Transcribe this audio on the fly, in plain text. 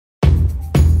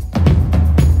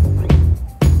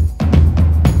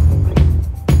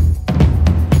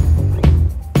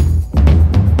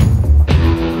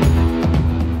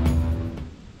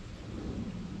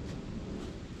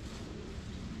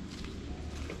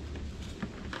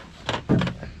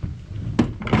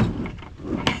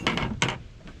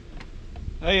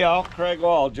Hey y'all, Craig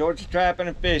Wall, Georgia Trapping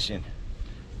and Fishing.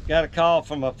 Got a call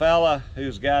from a fella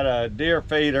who's got a deer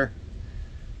feeder.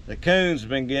 The coon's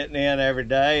been getting in every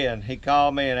day, and he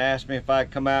called me and asked me if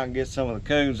I'd come out and get some of the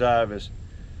coons out of his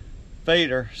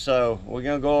feeder. So we're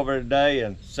gonna go over today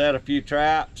and set a few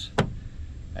traps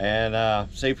and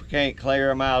see if we can't clear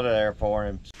them out of there for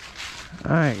him.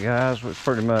 All right guys, we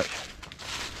pretty much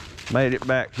made it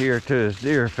back here to his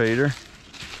deer feeder.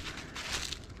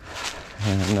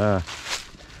 And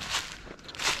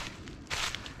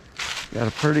got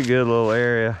a pretty good little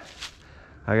area.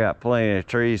 I got plenty of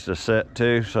trees to set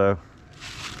to, so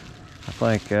I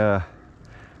think we're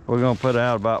gonna put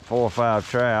out about 4 or 5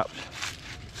 traps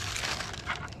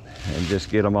and just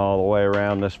get them all the way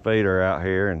around this feeder out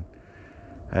here, and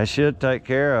that should take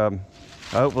care of them.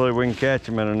 Hopefully we can catch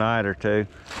them in a night or two.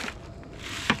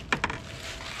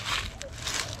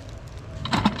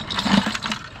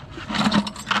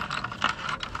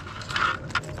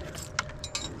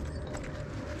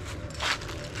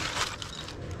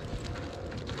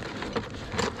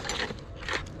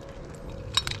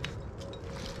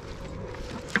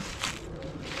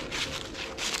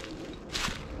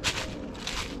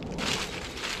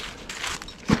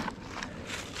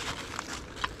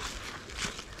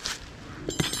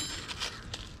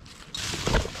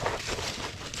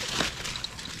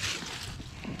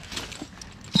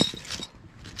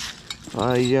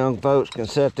 These young folks can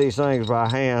set these things by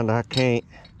hand. I can't.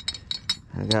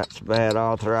 I got some bad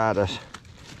arthritis.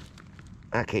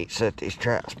 I can't set these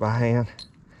traps by hand.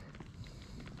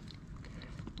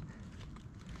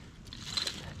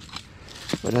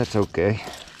 But that's okay.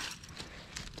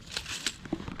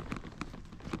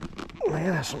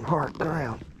 Man, that's some hard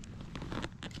ground.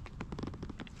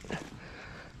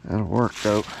 That'll work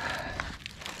though.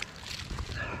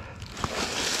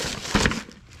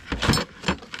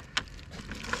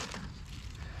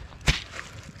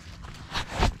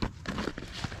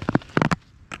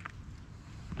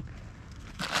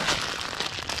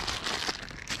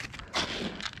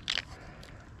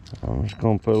 I'm just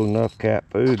gonna put enough cat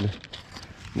food and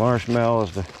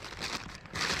marshmallows to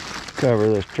cover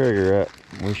this trigger up.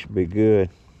 We should be good.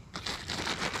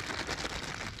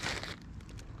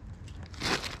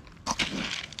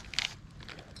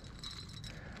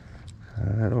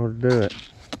 That ought to do it.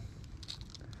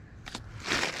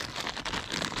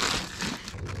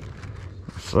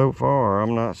 So far,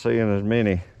 I'm not seeing as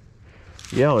many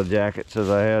yellow jackets as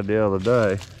I had the other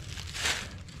day,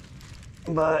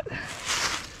 but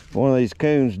one of these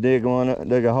coons dig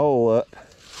a hole up,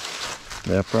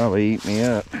 they'll probably eat me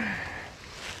up.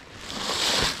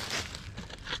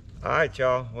 All right,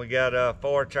 y'all, we got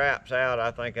 4 traps out.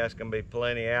 I think that's gonna be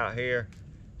plenty out here.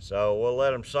 So we'll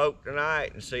let them soak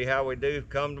tonight and see how we do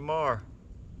come tomorrow.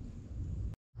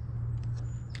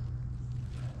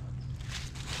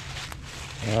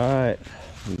 All right,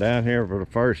 I'm down here for the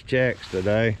first checks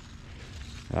today.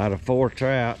 Out of 4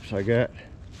 traps, I got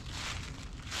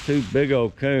 2 big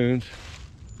old coons.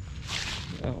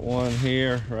 Got one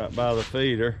here right by the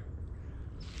feeder.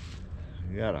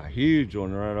 Got a huge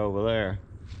one right over there.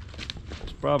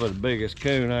 It's probably the biggest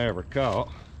coon I ever caught,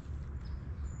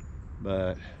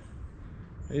 but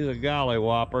he's a golly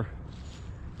whopper.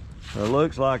 It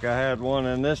looks like I had one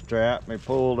in this trap and he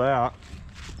pulled out.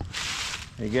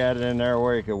 He got it in there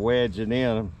where he could wedge it in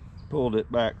and pulled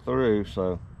it back through.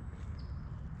 So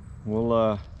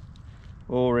we'll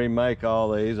remake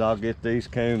all these. I'll get these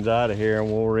coons out of here and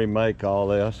we'll remake all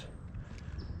this,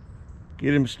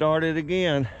 get him started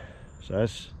again. So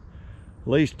that's at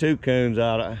least 2 coons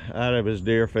out of his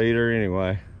deer feeder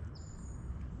anyway.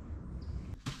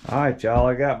 All right, y'all,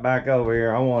 I got back over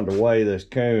here. I wanted to weigh this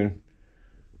coon.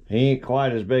 He ain't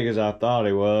quite as big as I thought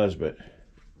he was, but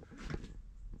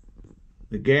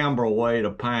the gambrel weighed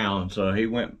 1 pound, so he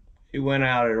went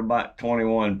out at about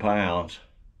 21 pounds.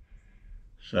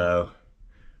 So,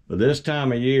 but this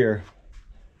time of year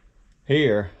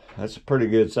here, that's a pretty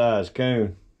good sized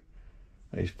coon.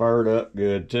 He's furred up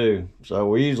good too. So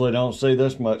we usually don't see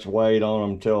this much weight on him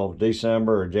until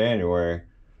December or January.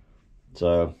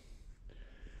 So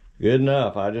good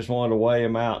enough. I just wanted to weigh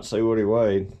him out and see what he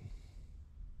weighed.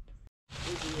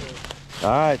 All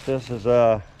right, this is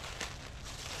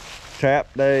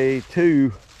trap day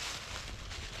 2,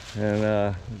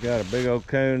 and we got a big old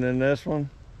coon in this one,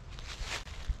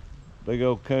 big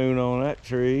old coon on that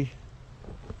tree,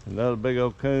 another big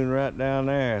old coon right down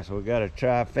there. So we got a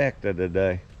trifecta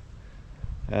today.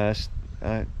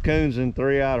 Coons in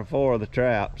 3 out of 4 of the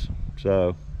traps,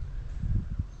 so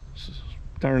it's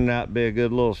turning out to be a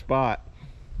good little spot.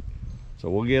 So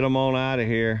we'll get them on out of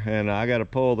here, and I got to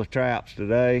pull the traps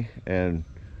today and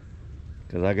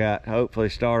because I got hopefully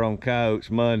start on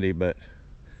coyotes Monday, but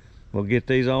we'll get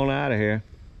these on out of here.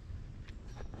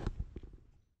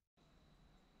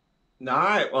 All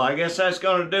right, well, I guess that's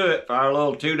going to do it for our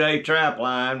little 2-day trap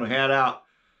line. We had out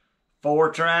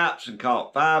 4 traps and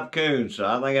caught 5 coons, so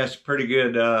I think that's a pretty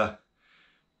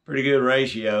good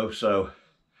ratio. So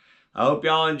I hope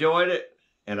y'all enjoyed it,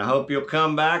 and I hope you'll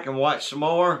come back and watch some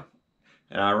more,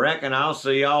 and I reckon I'll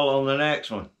see y'all on the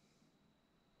next one.